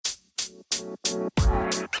Hello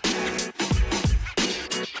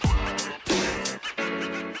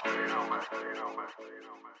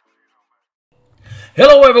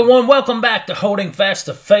everyone, welcome back to Holding Fast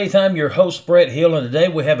to Faith. I'm your host Brett Hill, and today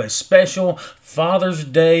we have a special Father's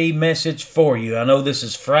Day message for you. I know this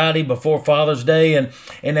is Friday before Father's Day, and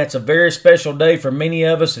that's a very special day for many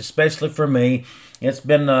of us, especially for me. It's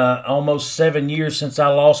been almost 7 years since I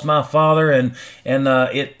lost my father, and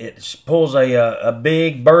it pulls a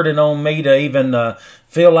big burden on me to even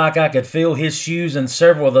feel like I could fill his shoes in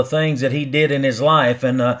several of the things that he did in his life.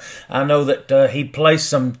 And I know that he placed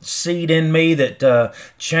some seed in me that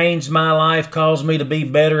changed my life, caused me to be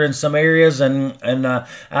better in some areas, and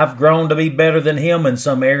I've grown to be better than him in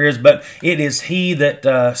some areas. But it is he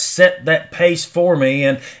that set that pace for me.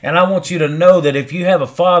 And I want you to know that if you have a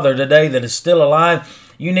father today that is still alive,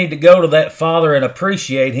 you need to go to that father and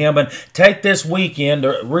appreciate him, and take this weekend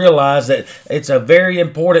to realize that it's a very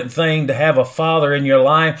important thing to have a father in your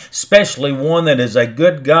life, especially one that is a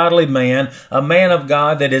good, godly man, a man of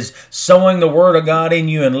God that is sowing the word of God in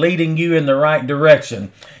you and leading you in the right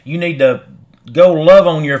direction. You need to go love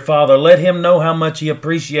on your father. Let him know how much he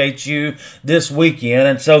appreciates you this weekend.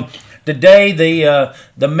 And so today,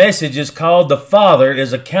 the message is called "The Father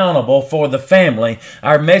is Accountable for the Family."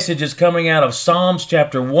 Our message is coming out of Psalms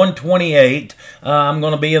chapter 128. I'm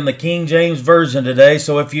going to be in the King James Version today,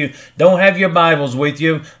 so if you don't have your Bibles with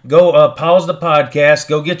you, go pause the podcast,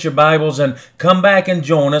 go get your Bibles, and come back and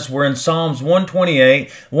join us. We're in Psalms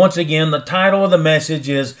 128. Once again, the title of the message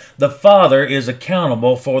is "The Father is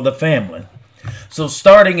Accountable for the Family." So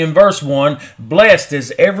starting in verse 1, "Blessed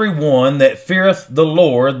is every one that feareth the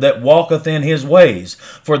Lord, that walketh in his ways.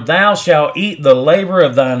 For thou shalt eat the labor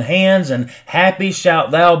of thine hands, and happy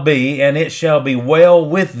shalt thou be, and it shall be well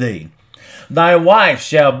with thee. Thy wife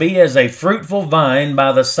shall be as a fruitful vine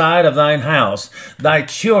by the side of thine house, thy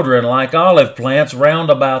children like olive plants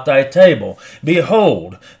round about thy table.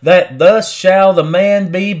 Behold, that thus shall the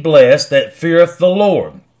man be blessed that feareth the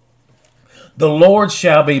Lord. The Lord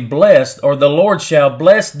shall be blessed, or the Lord shall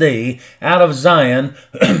bless thee out of Zion,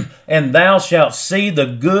 and thou shalt see the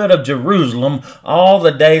good of Jerusalem all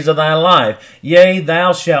the days of thy life. Yea,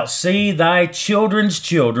 thou shalt see thy children's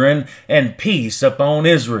children, and peace upon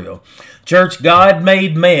Israel." Church, God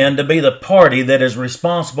made man to be the party that is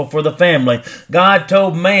responsible for the family. God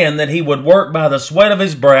told man that he would work by the sweat of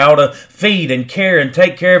his brow to feed and care and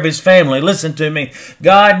take care of his family. Listen to me.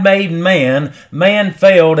 God made man. Man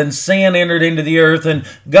failed and sin entered into the earth, and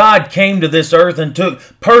God came to this earth and took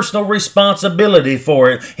personal responsibility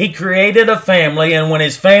for it. He created a family, and when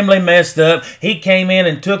his family messed up, he came in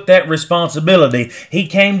and took that responsibility. He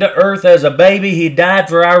came to earth as a baby. He died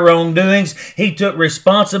for our wrongdoings. He took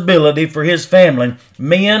responsibility for his family.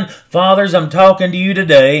 Men, fathers, I'm talking to you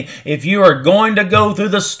today. If you are going to go through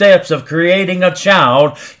the steps of creating a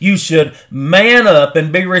child, you should man up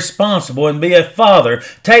and be responsible and be a father.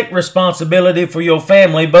 Take responsibility for your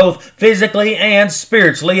family, both physically and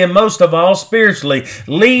spiritually, and most of all, spiritually.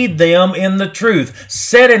 Lead them in the truth.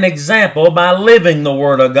 Set an example by living the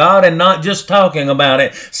Word of God and not just talking about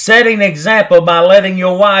it. Set an example by letting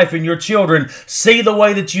your wife and your children see the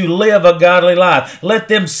way that you live a godly life. Let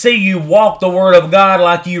them see you walk the Word of God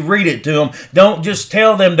like you read it to them. Don't just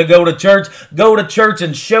tell them to go to church. Go to church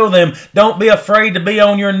and show them. Don't be afraid to be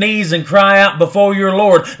on your knees and cry out before your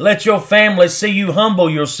Lord. Let your family see you humble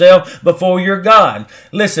yourself before your God.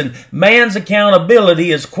 Listen, man's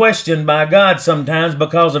accountability is questioned by God sometimes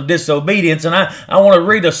because of disobedience. And I want to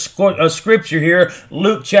read a scripture here,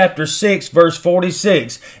 Luke chapter 6, verse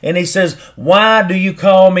 46. And he says, "Why do you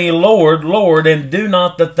call me Lord, Lord, and do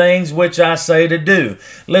not the things which I say to do?"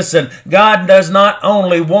 Listen, God does not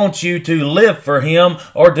only want you to live for Him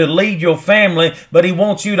or to lead your family, but He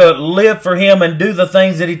wants you to live for Him and do the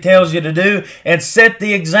things that He tells you to do, and set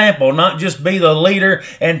the example. Not just be the leader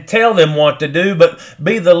and tell them what to do, but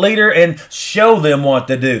be the leader and show them what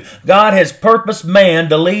to do. God has purposed man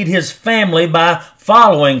to lead his family by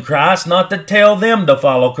following Christ, not to tell them to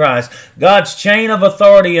follow Christ. God's chain of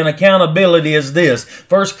authority and accountability is this.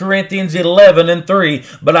 1 Corinthians 11:3.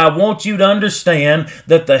 "But I want you to understand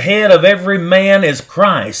that the head of every man is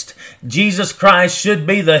Christ." Jesus Christ should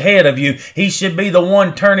be the head of you. He should be the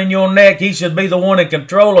one turning your neck. He should be the one in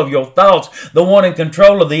control of your thoughts, the one in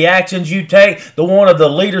control of the actions you take, the one of the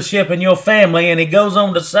leadership in your family. And he goes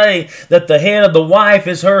on to say that the head of the wife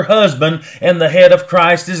is her husband and the head of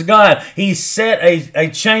Christ is God. He set a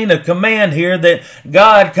chain of command here that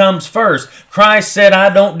God comes first. Christ said,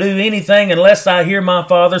 I don't do anything unless I hear my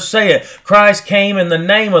Father say it. Christ came in the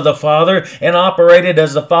name of the Father and operated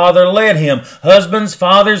as the Father led him. Husbands,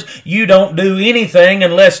 fathers, you don't do anything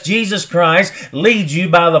unless Jesus Christ leads you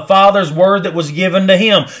by the Father's word that was given to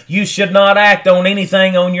him. You should not act on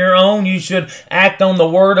anything on your own. You should act on the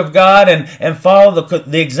word of God and follow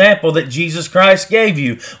the example that Jesus Christ gave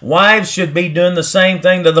you. Wives should be doing the same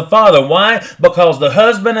thing to the Father. Why? Because the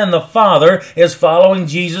husband and the father is following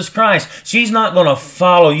Jesus Christ. She's not going to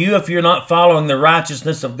follow you if you're not following the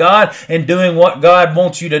righteousness of God and doing what God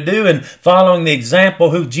wants you to do and following the example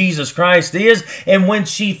who Jesus Christ is. And when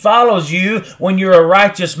she follows you, when you're a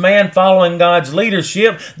righteous man following God's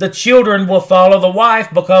leadership, the children will follow the wife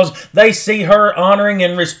because they see her honoring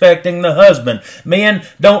and respecting the husband. Men,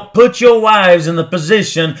 don't put your wives in the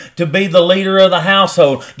position to be the leader of the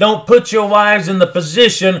household. Don't put your wives in the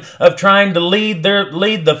position of trying to lead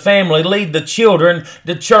the family, lead the children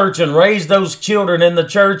to church and raise those children in the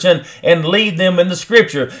church and lead them in the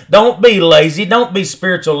scripture. Don't be lazy. Don't be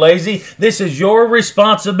spiritual lazy. This is your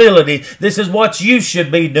responsibility. This is what you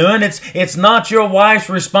should be doing. It's not your wife's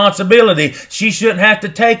responsibility. She shouldn't have to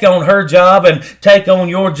take on her job and take on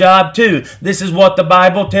your job too. This is what the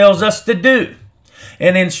Bible tells us to do.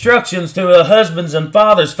 And instructions to the husbands and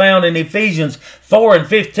fathers found in Ephesians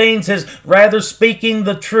 4:15 says, rather speaking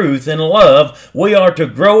the truth in love, we are to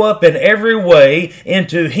grow up in every way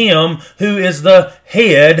into him who is the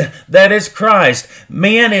head, that is Christ.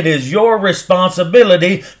 Men, it is your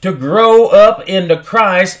responsibility to grow up into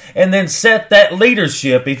Christ and then set that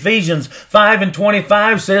leadership. Ephesians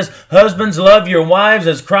 5:25 says, husbands, love your wives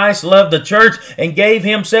as Christ loved the church and gave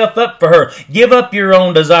himself up for her. Give up your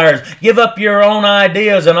own desires. Give up your own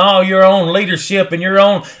ideas and all your own leadership and your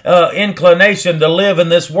own inclination to live in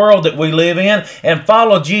this world that we live in, and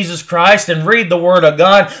follow Jesus Christ and read the Word of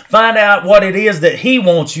God. Find out what it is that he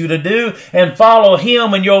wants you to do and follow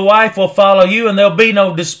him, and your wife will follow you, and there'll be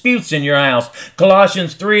no disputes in your house.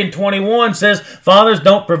 Colossians 3:21 says, fathers,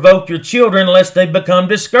 don't provoke your children lest they become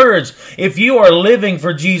discouraged. If you are living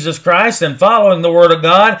for Jesus Christ and following the Word of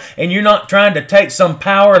God, and you're not trying to take some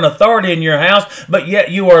power and authority in your house, but yet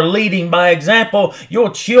you are leading by example, your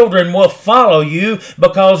children will follow you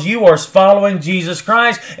because you are following Jesus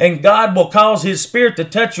Christ, and God will cause his Spirit to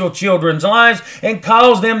touch your children's lives and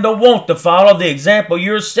cause them to want to follow the example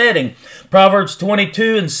you're setting. Proverbs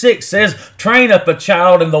 22:6 says, train up a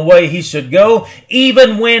child in the way he should go.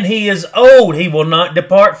 Even when he is old, he will not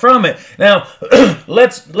depart from it. Now,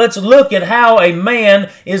 let's look at how a man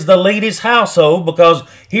is to lead his household, because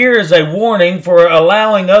here is a warning for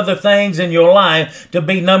allowing other things in your life to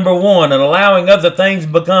be number one and allowing other things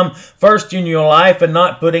to become first in your life and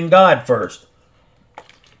not putting God first.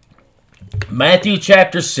 Matthew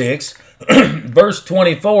chapter 6, verse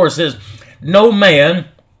 24 says, no man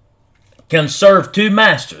can serve two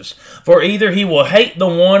masters, for either he will hate the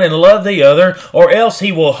one and love the other, or else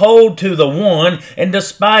he will hold to the one and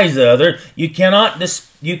despise the other. You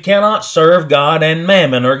cannot serve God and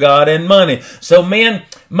mammon, or God and money. So men,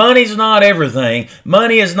 money's not everything.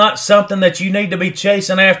 Money is not something that you need to be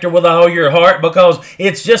chasing after with all your heart, because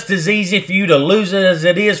it's just as easy for you to lose it as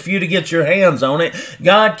it is for you to get your hands on it.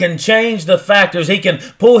 God can change the factors. He can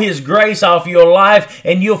pull his grace off your life,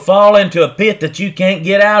 and you'll fall into a pit that you can't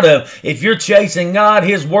get out of. If you're chasing God,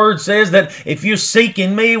 his word says that if you're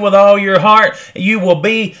seeking me with all your heart, you will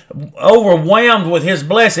be overwhelmed with his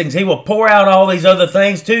blessings. He will pour out all these other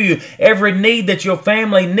things to you. Every need that your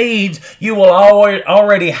family needs, you will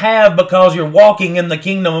already have, because you're walking in the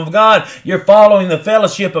kingdom of God. You're following the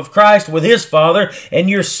fellowship of Christ with his Father, and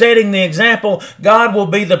you're setting the example. God will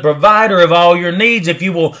be the provider of all your needs if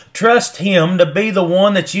you will trust him to be the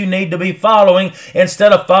one that you need to be following,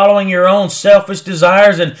 instead of following your own selfish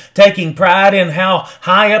desires and taking pride in how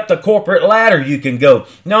high up the corporate ladder you can go.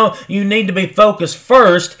 No, you need to be focused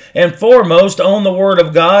first and foremost on the Word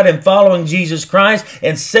of God and following Jesus Christ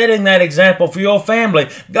and setting that example for your family.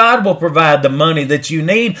 God will provide the money that you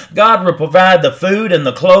need. God will provide the food and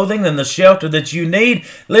the clothing and the shelter that you need.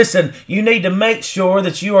 Listen, you need to make sure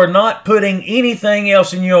that you are not putting anything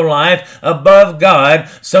else in your life above God,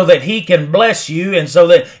 so that he can bless you and so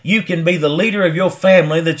that you can be the leader of your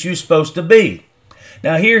family that you're supposed to be.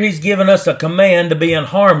 Now here he's given us a command to be in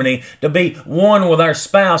harmony, to be one with our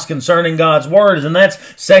spouse concerning God's word, and that's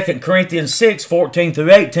 2 Corinthians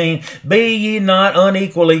 6:14-18. Be ye not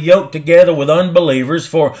unequally yoked together with unbelievers,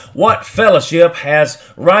 for what fellowship has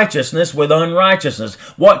righteousness with unrighteousness?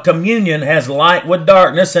 What communion has light with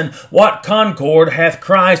darkness? And what concord hath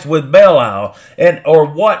Christ with Belial? Or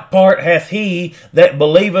what part hath he that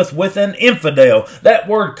believeth with an infidel? That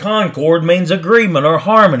word concord means agreement or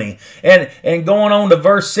harmony. And going on to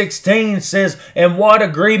verse 16 says, and what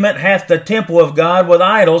agreement hath the temple of God with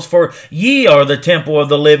idols? For ye are the temple of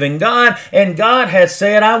the living God, and God hath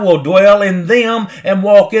said, I will dwell in them and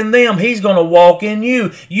walk in them. He's going to walk in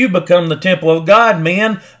you. You become the temple of God,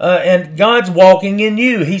 men, and God's walking in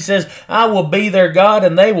you. He says, I will be their God,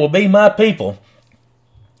 and they will be my people.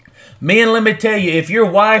 Men, let me tell you, if your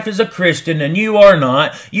wife is a Christian and you are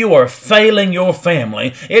not, you are failing your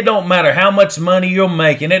family. It don't matter how much money you're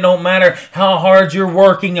making. It don't matter how hard you're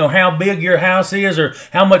working or how big your house is or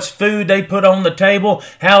how much food they put on the table,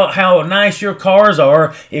 how nice your cars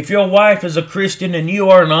are. If your wife is a Christian and you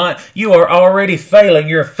are not, you are already failing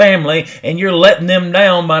your family, and you're letting them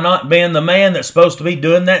down by not being the man that's supposed to be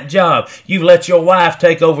doing that job. You've let your wife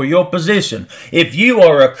take over your position. If you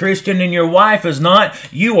are a Christian and your wife is not,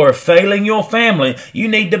 you are failing your family. You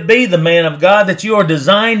need to be the man of God that you are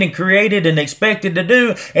designed and created and expected to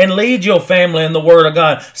do, and lead your family in the Word of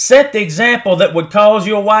God. Set the example that would cause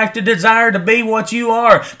your wife to desire to be what you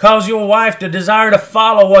are, cause your wife to desire to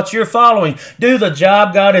follow what you're following. Do the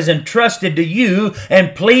job God has entrusted to you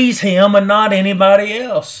and please Him and not anybody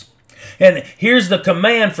else. And here's the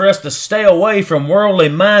command for us to stay away from worldly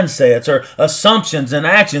mindsets or assumptions and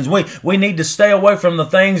actions. We need to stay away from the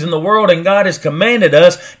things in the world, and God has commanded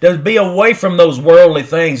us to be away from those worldly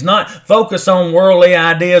things, not focus on worldly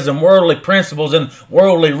ideas and worldly principles and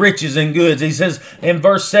worldly riches and goods. He says in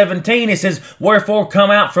verse 17, he says, wherefore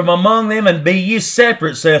come out from among them and be ye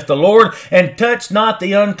separate, saith the Lord, and touch not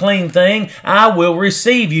the unclean thing. I will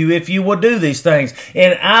receive you if you will do these things,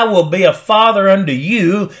 and I will be a father unto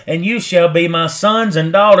you, and you shall be my sons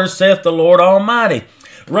and daughters, saith the Lord Almighty.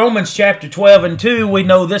 Romans chapter 12:2, we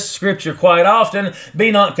know this scripture quite often.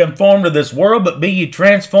 Be not conformed to this world, but be ye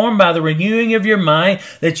transformed by the renewing of your mind,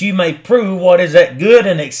 that you may prove what is that good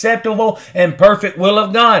and acceptable and perfect will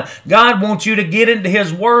of God. God wants you to get into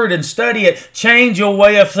His Word and study it. Change your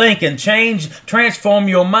way of thinking. Transform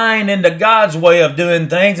your mind into God's way of doing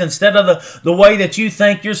things instead of the way that you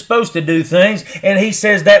think you're supposed to do things. And He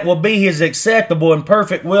says that will be His acceptable and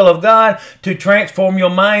perfect will of God, to transform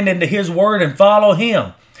your mind into His Word and follow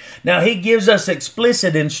Him. Now, He gives us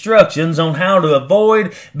explicit instructions on how to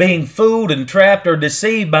avoid being fooled and trapped or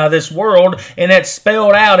deceived by this world, and that's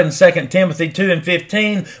spelled out in 2 Timothy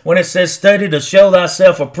 2:15 when it says, study to show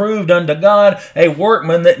thyself approved unto God, a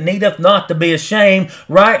workman that needeth not to be ashamed,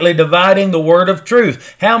 rightly dividing the word of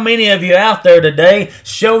truth. How many of you out there today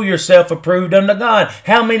show yourself approved unto God?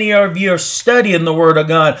 How many of you are studying the Word of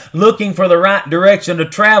God, looking for the right direction to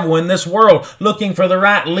travel in this world, looking for the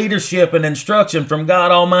right leadership and instruction from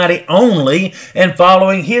God Almighty only, and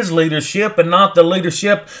following His leadership and not the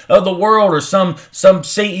leadership of the world or some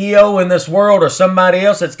CEO in this world or somebody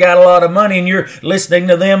else that's got a lot of money and you're listening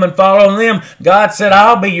to them and following them? God said,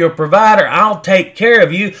 I'll be your provider. I'll take care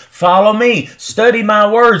of you. Follow me. Study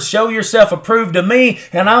my words. Show yourself approved to me,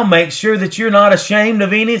 and I'll make sure that you're not ashamed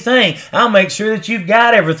of anything. I'll make sure that you've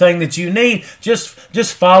got everything that you need.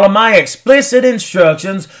 Just follow my explicit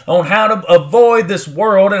instructions on how to avoid this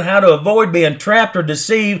world and how to avoid being trapped or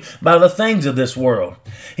deceived by the things of this world.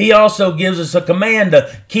 He also gives us a command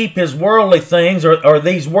to keep His worldly things or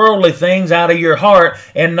these worldly things out of your heart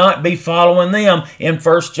and not be following them. In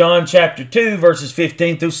 1 John chapter 2 verses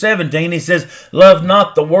 15-17, he says, love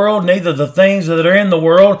not the world, neither the things that are in the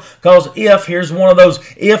world, because here's one of those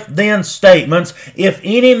if-then statements, if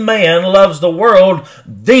any man loves the world,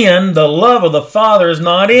 then the love of the Father is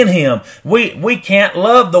not in him. We can't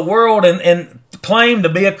love the world and claim to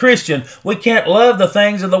be a Christian. We can't love the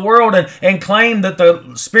things of the world and claim that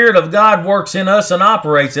the Spirit of God works in us and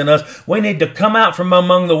operates in us. We need to come out from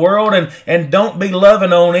among the world and don't be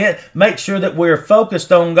loving on it. Make sure that we're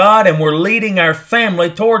focused on God and we're leading our family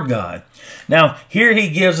toward God. Now, here he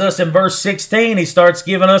gives us in verse 16, he starts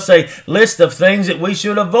giving us a list of things that we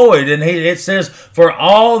should avoid. And it says, for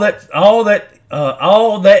all that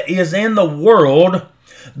is in the world,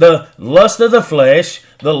 the lust of the flesh,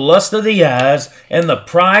 the lust of the eyes, and the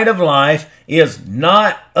pride of life is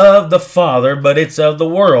not of the Father, but it's of the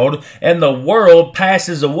world, and the world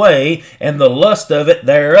passes away, and the lust of it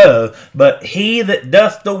thereof. But he that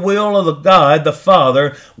doth the will of the God, the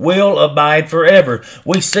Father, will abide forever.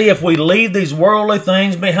 We see if we leave these worldly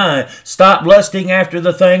things behind, stop lusting after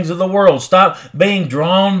the things of the world, stop being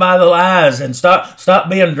drawn by the eyes, and stop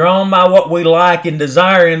being drawn by what we like and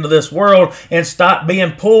desire into this world, and stop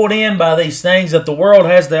being pulled in by these things that the world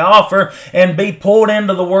has to offer, and be pulled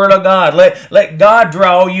into the Word of God. Let God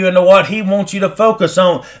draw you into what He wants you to focus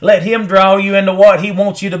on. Let Him draw you into what He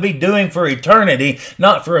wants you to be doing for eternity,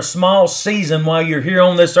 not for a small season while you're here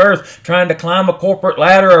on this earth trying to climb a corporate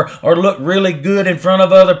ladder or look really good in front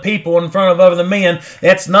of other people, in front of other men.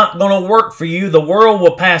 That's not going to work for you. The world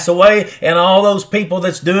will pass away, and all those people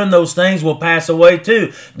that's doing those things will pass away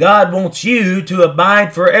too. God wants you to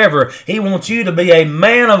abide forever. He wants you to be a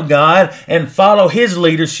man of God and follow His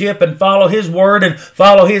leadership and follow His word and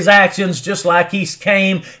follow His actions, just like He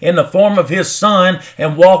came in the form of His Son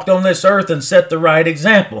and walked on this earth and set the right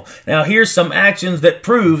example. Now here's some actions that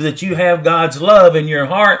prove that you have God's love in your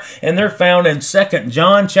heart, and they're found in 2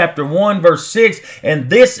 John chapter 1 verse 6. And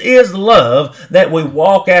this is love, that we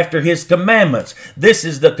walk after His commandments. This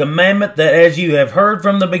is the commandment, that as you have heard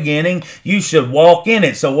from the beginning, you should walk in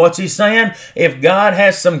it. So what's He saying? If God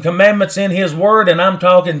has some commandments in His word, and I'm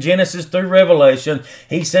talking Genesis through Revelation,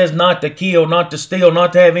 He says not to kill, not to steal,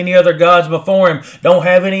 not to have any other gods before Him. Don't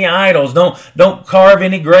have any idols. Don't carve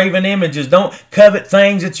any graven images. Don't covet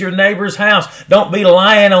things at your neighbor's house. Don't be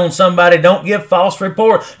lying on somebody. Don't give false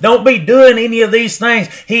report. Don't be doing any of these things.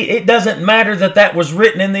 It doesn't matter that was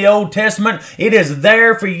written in the Old Testament. It is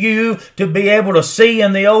there for you to be able to see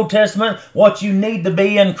in the Old Testament what you need to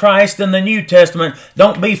be in Christ in the New Testament.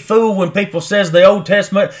 Don't be fooled when people says the Old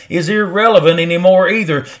Testament is irrelevant anymore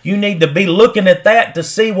either. You need to be looking at that to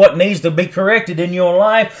see what needs to be corrected in your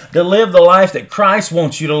life to live the life that Christ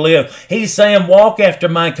wants you to live. He's saying, walk after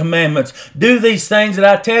my commandments. Do these things that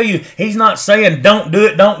I tell you. He's not saying, don't do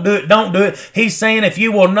it, don't do it, don't do it. He's saying, if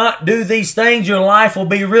you will not do these things, your life will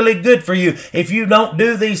be really good for you. If you don't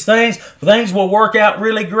do these things, things will work out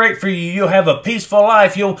really great for you. You'll have a peaceful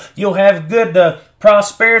life. You'll have good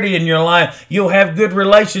prosperity in your life. You'll have good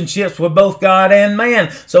relationships with both God and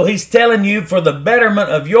man. So He's telling you, for the betterment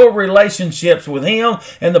of your relationships with Him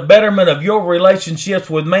and the betterment of your relationships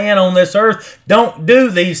with man on this earth, don't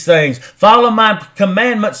do these things. Follow my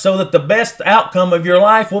commandments so that the best outcome of your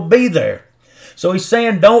life will be there. So He's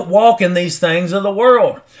saying, don't walk in these things of the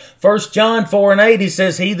world. 1 John 4 and 8, He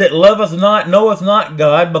says, he that loveth not knoweth not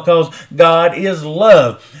God, because God is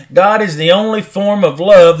love. God is the only form of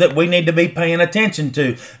love that we need to be paying attention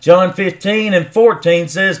to. John 15 and 14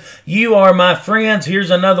 says, you are my friends.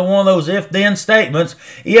 Here's another one of those if-then statements.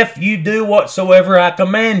 If you do whatsoever I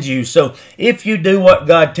command you. So if you do what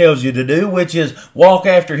God tells you to do, which is walk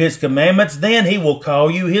after His commandments, then He will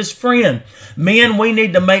call you His friend. Men, we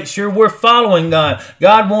need to make sure we're following God.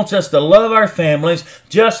 God wants us to love our families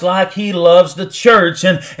just like He loves the church,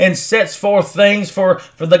 and sets forth things for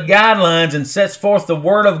the guidelines, and sets forth the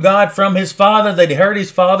Word of God from His Father that He heard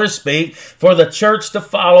His Father speak for the church to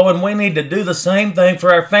follow. And we need to do the same thing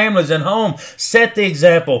for our families and home. Set the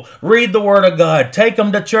example. Read the Word of God. Take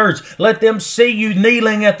them to church. Let them see you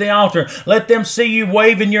kneeling at the altar. Let them see you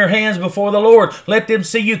waving your hands before the Lord. Let them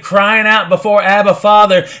see you crying out before Abba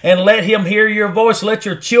Father, and let Him hear your voice. Let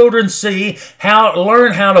your children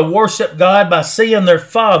learn how to worship God by seeing their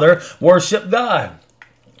Father worship God.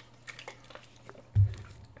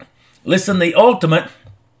 Listen, the ultimate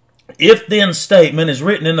if-then statement is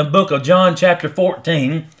written in the book of John chapter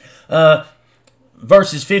 14,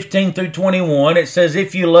 verses 15 through 21. It says,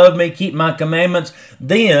 if you love me, keep my commandments.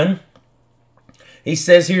 Then, He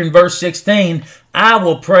says here in verse 16, I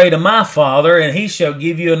will pray to my Father, and He shall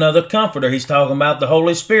give you another comforter. He's talking about the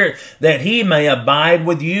Holy Spirit, that He may abide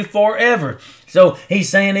with you forever. So He's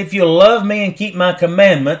saying, if you love me and keep my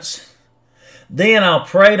commandments, then I'll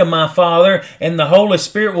pray to my Father, and the Holy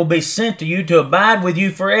Spirit will be sent to you to abide with you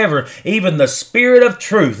forever, even the Spirit of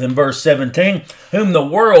truth, in verse 17, whom the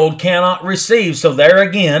world cannot receive. So there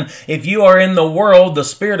again, if you are in the world, the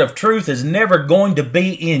Spirit of truth is never going to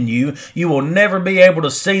be in you. You will never be able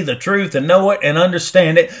to see the truth and know it and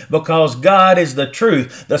understand it, because God is the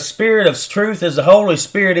truth. The Spirit of truth is the Holy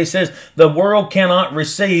Spirit. He says the world cannot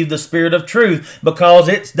receive the Spirit of truth, because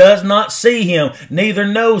it does not see Him, neither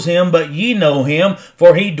knows Him, but ye know Him,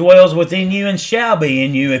 for He dwells within you and shall be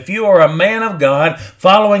in you. If you are a man of God,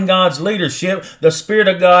 following God's leadership, the Spirit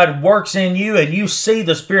of God works in you, and you see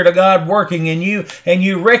the Spirit of God working in you, and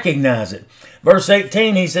you recognize it. Verse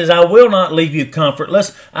 18, he says, I will not leave you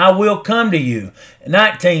comfortless. I will come to you.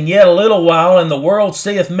 19, yet a little while, and the world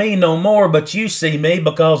seeth me no more, but you see me,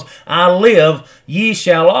 because I live, ye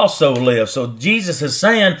shall also live. So Jesus is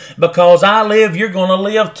saying, because I live, you're going to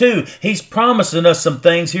live too. He's promising us some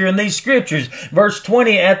things here in these scriptures. Verse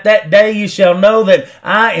 20, at that day you shall know that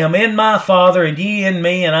I am in my Father, and ye in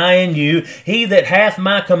me, and I in you. He that hath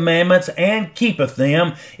my commandments and keepeth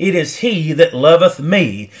them, it is he that loveth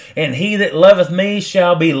me. And he that loveth me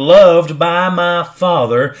shall be loved by my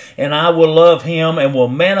Father, and I will love him and will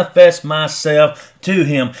manifest myself to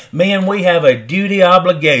him. Men, we have a duty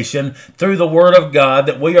obligation through the Word of God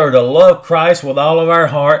that we are to love Christ with all of our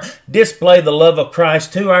heart, display the love of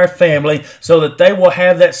Christ to our family so that they will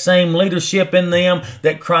have that same leadership in them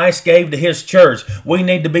that Christ gave to His church. We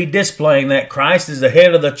need to be displaying that. Christ is the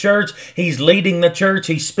head of the church. He's leading the church.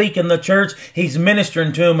 He's speaking the church. He's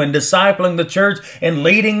ministering to them and discipling the church and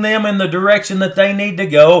leading them in the direction that they need to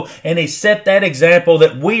go. And He set that example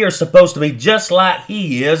that we are supposed to be just like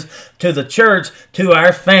He is to the church, to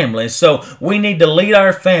our families. So we need to lead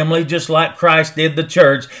our family just like Christ did the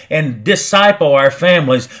church and disciple our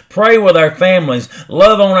families, pray with our families,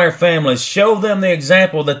 love on our families, show them the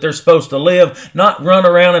example that they're supposed to live, not run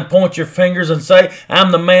around and point your fingers and say,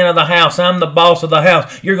 I'm the man of the house, I'm the boss of the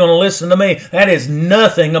house, you're going to listen to me. That is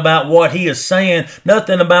nothing about what He is saying,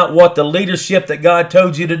 nothing about what the leadership that God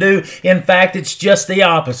told you to do. In fact, it's just the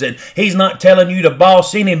opposite. He's not telling you to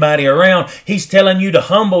boss anybody around. He's telling you to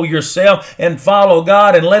humble yourself and follow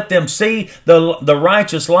God and let them see the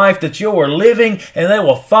righteous life that you are living, and they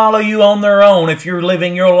will follow you on their own if you're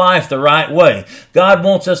living your life the right way. God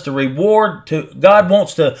wants to reward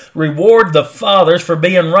the fathers for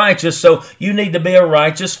being righteous, so you need to be a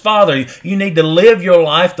righteous father. You need to live your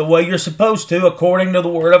life the way you're supposed to according to the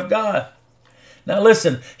Word of God. Now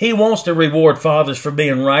listen, He wants to reward fathers for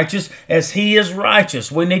being righteous as He is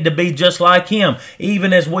righteous. We need to be just like Him,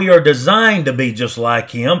 even as we are designed to be just like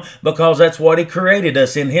Him, because that's what He created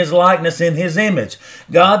us, in His likeness, in His image.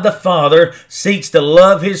 God the Father seeks to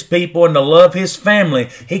love His people and to love His family.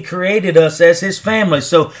 He created us as His family,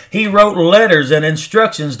 so He wrote letters and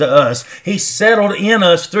instructions to us. He settled in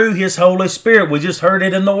us through His Holy Spirit. We just heard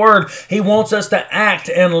it in the Word. He wants us to act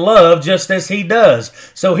and love just as He does.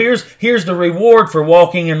 So here's the reward for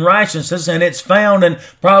walking in righteousness, and it's found in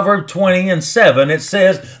Proverbs 20:7. It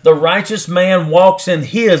says, the righteous man walks in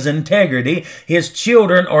his integrity. His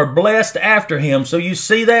children are blessed after him. So you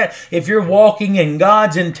see that? If you're walking in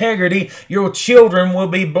God's integrity, your children will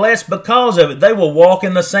be blessed because of it. They will walk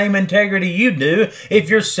in the same integrity you do if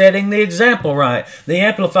you're setting the example right. The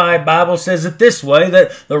Amplified Bible says it this way,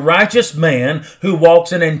 that the righteous man who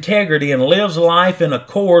walks in integrity and lives life in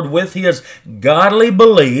accord with his godly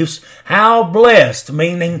beliefs, how blessed,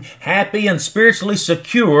 meaning happy and spiritually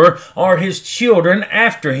secure, are his children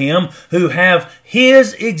after him who have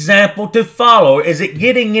His example to follow. Is it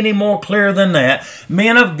getting any more clear than that?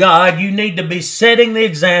 Men of God, you need to be setting the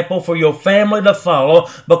example for your family to follow,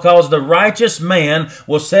 because the righteous man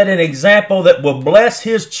will set an example that will bless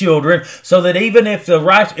his children, so that even if the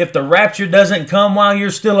rapture doesn't come while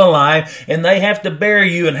you're still alive and they have to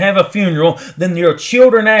bury you and have a funeral, then your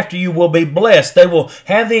children after you will be blessed. They will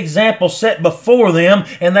have the example set before them,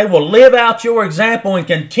 and they will live out your example and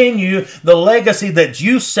continue the legacy that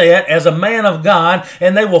you set as a man of God,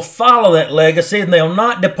 and they will follow that legacy and they'll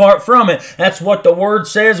not depart from it. That's what the Word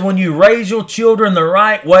says. When you raise your children the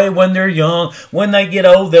right way when they're young, when they get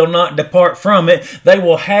old, they'll not depart from it. They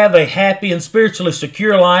will have a happy and spiritually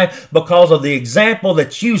secure life because of the example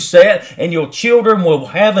that you set, and your children will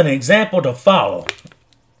have an example to follow.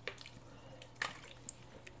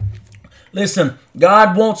 Listen,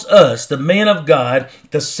 God wants us, the men of God,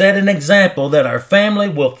 to set an example that our family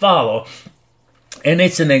will follow. And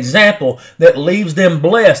it's an example that leaves them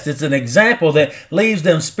blessed. It's an example that leaves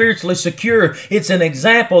them spiritually secure. It's an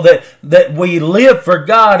example that we live for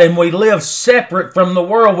God and we live separate from the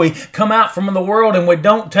world. We come out from the world and we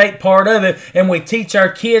don't take part of it, and we teach our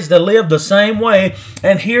kids to live the same way.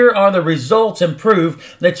 And here are the results and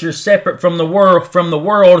proof that you're separate from the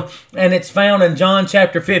world. And it's found in John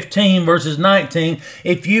chapter 15 verses 19.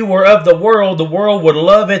 If you were of the world would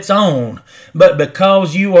love its own. But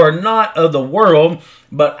because you are not of the world,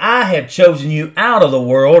 but I have chosen you out of the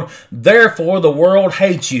world, therefore the world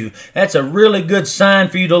hates you. That's a really good sign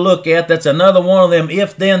for you to look at. That's another one of them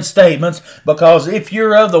if-then statements, because if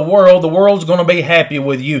you're of the world's going to be happy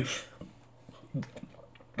with you.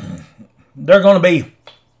 They're going to be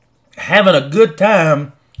having a good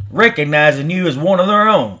time recognizing you as one of their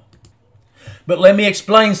own. But let me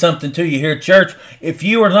explain something to you here, church. If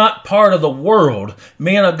you are not part of the world,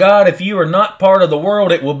 men of God, if you are not part of the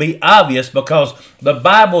world, it will be obvious, because the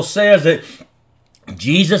Bible says that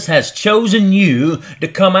Jesus has chosen you to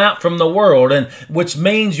come out from the world, and which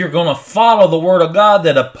means you're going to follow the Word of God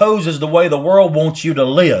that opposes the way the world wants you to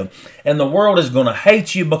live. And the world is going to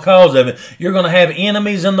hate you because of it. You're going to have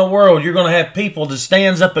enemies in the world. You're going to have people that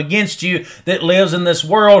stands up against you that lives in this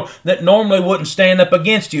world that normally wouldn't stand up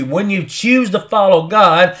against you. When you choose to follow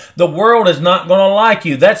God, the world is not going to like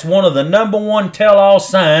you. That's one of the number one tell-all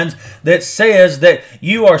signs that says that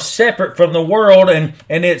you are separate from the world, and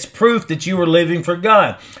it's proof that you are living for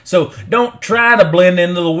God. So don't try to blend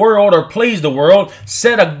into the world or please the world.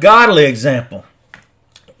 Set a godly example.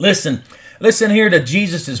 Listen here to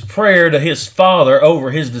Jesus' prayer to his Father over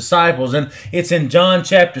his disciples, and it's in John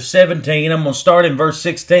chapter 17. I'm going to start in verse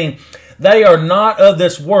 16. They are not of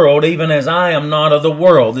this world, even as I am not of the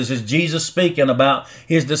world. This is Jesus speaking about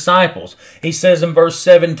his disciples. He says in verse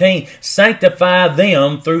 17, sanctify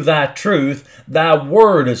them through thy truth. Thy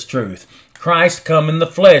word is truth. Christ come in the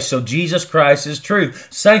flesh, so Jesus Christ is truth.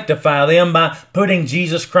 Sanctify them by putting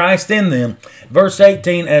Jesus Christ in them. Verse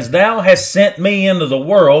 18, as thou hast sent me into the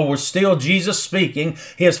world, we're still Jesus speaking.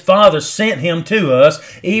 His Father sent him to us.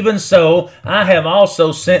 Even so, I have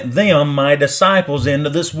also sent them, my disciples, into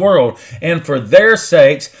this world. And for their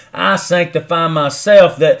sakes, I sanctify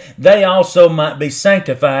myself, that they also might be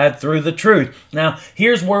sanctified through the truth. Now,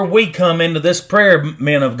 here's where we come into this prayer,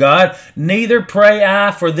 men of God. Neither pray I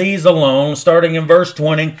for these alone, starting in verse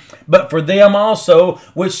 20, but for them also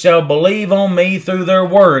which shall believe on me through their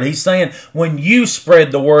word. He's saying, when you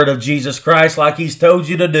spread the word of Jesus Christ like he's told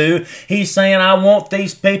you to do, he's saying, I want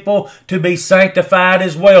these people to be sanctified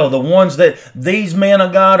as well. The ones that these men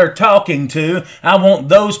of God are talking to, I want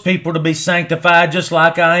those people to be sanctified just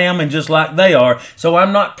like I am and just like they are. So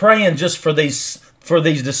I'm not praying just for these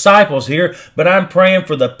disciples here, but I'm praying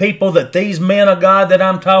for the people that these men of God that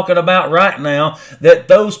I'm talking about right now, that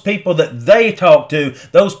those people that they talk to,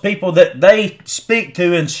 those people that they speak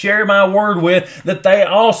to and share my word with, that they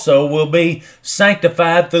also will be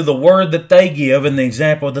sanctified through the word that they give and the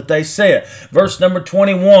example that they set. Verse number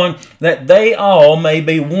 21, that they all may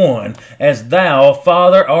be one, as thou,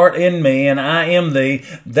 Father, art in me and I am thee,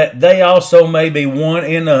 that they also may be one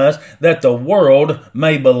in us, that the world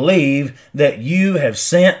may believe that you have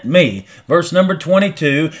sent me. Verse number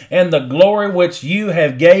 22, and the glory which you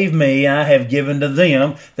have gave me I have given to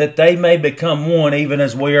them, that they may become one even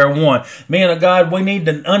as we are one. Men of God, we need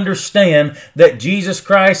to understand that Jesus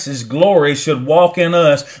Christ's glory should walk in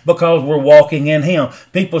us because we're walking in him.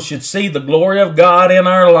 People should see the glory of God in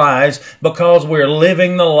our lives because we're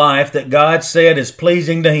living the life that God said is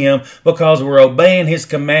pleasing to him, because we're obeying his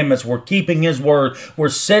commandments, we're keeping his word, we're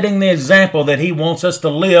setting the example that he wants us to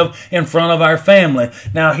live in front of our family.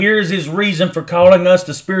 Now, here's his reason for calling us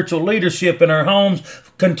to spiritual leadership in our homes.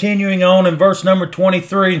 Continuing on in verse number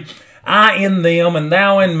 23, I in them and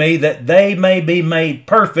thou in me, that they may be made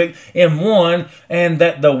perfect in one, and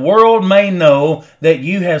that the world may know that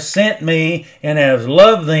you have sent me and have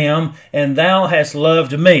loved them, and thou hast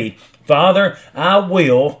loved me. Father, I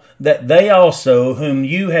will that they also, whom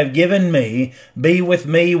you have given me, be with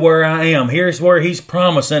me where I am. Here's where he's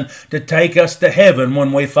promising to take us to heaven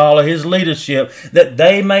when we follow his leadership, that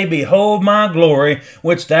they may behold my glory,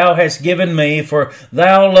 which thou hast given me, for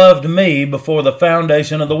thou loved me before the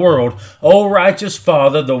foundation of the world. O righteous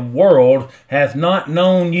Father, the world hath not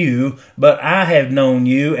known you, but I have known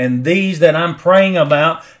you, and these that I'm praying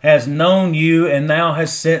about has known you, and thou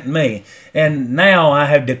hast sent me. And now I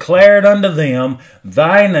have declared unto them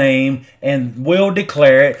thy name, and will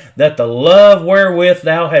declare it, that the love wherewith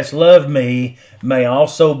thou hast loved me may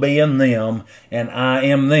also be in them, and I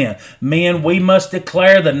am them. Men, we must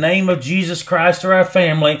declare the name of Jesus Christ to our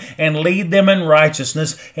family and lead them in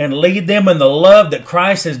righteousness and lead them in the love that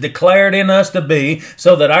Christ has declared in us to be,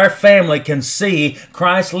 so that our family can see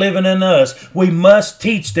Christ living in us. We must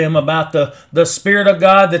teach them about the Spirit of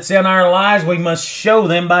God that's in our lives. We must show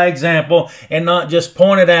them by example and not just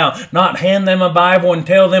point it out, not hand them a Bible and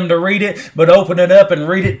tell them to read it, but open it up and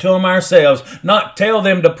read it to them ourselves. Not tell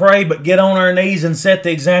them to pray, but get on our knees and set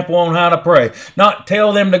the example on how to pray. Not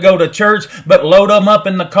tell them to go to church, but load them up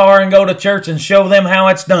in the car and go to church and show them how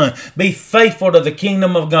it's done. Be faithful to the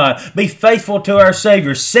kingdom of God. Be faithful to our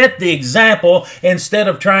Savior. Set the example instead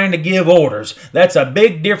of trying to give orders. That's a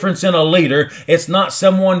big difference in a leader. It's not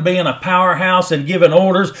someone being a powerhouse and giving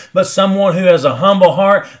orders, but someone who has a humble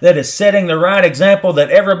heart that is setting the right example, that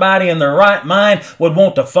everybody in their right mind would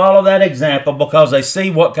want to follow that example because they see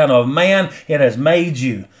what kind of man it has made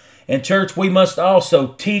you. And church, we must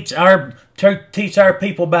also teach teach our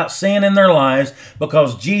people about sin in their lives,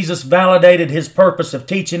 because Jesus validated his purpose of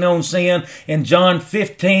teaching on sin in John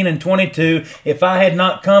 15:22. If I had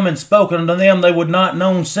not come and spoken to them, they would not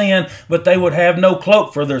know sin, but they would have no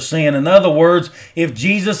cloak for their sin. In other words, if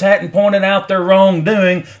Jesus hadn't pointed out their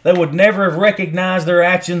wrongdoing, they would never have recognized their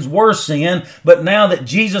actions were sin. But now that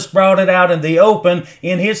Jesus brought it out in the open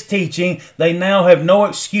in his teaching, they now have no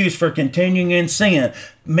excuse for continuing in sin.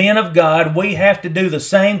 Men of God, we have to do the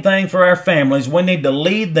same thing for our families. We need to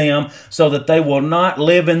lead them so that they will not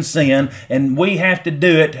live in sin, and we have to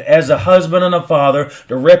do it as a husband and a father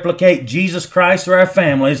to replicate Jesus Christ to our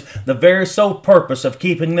families, the very sole purpose of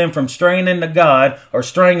keeping them from straying into God or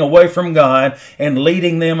straying away from God and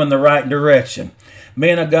leading them in the right direction.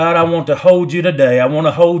 Men of God, I want to hold you today. I want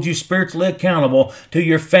to hold you spiritually accountable to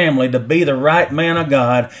your family to be the right man of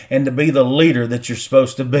God and to be the leader that you're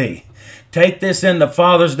supposed to be. Take this into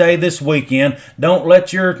Father's Day this weekend. Don't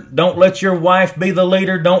let your wife be the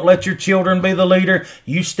leader. Don't let your children be the leader.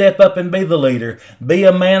 You step up and be the leader. Be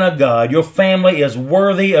a man of God. Your family is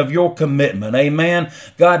worthy of your commitment. Amen.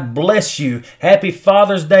 God bless you. Happy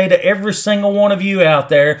Father's Day to every single one of you out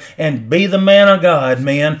there, and be the man of God,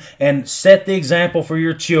 men, and set the example for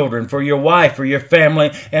your children, for your wife, for your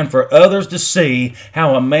family, and for others to see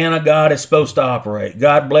how a man of God is supposed to operate.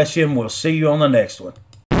 God bless you, and we'll see you on the next one.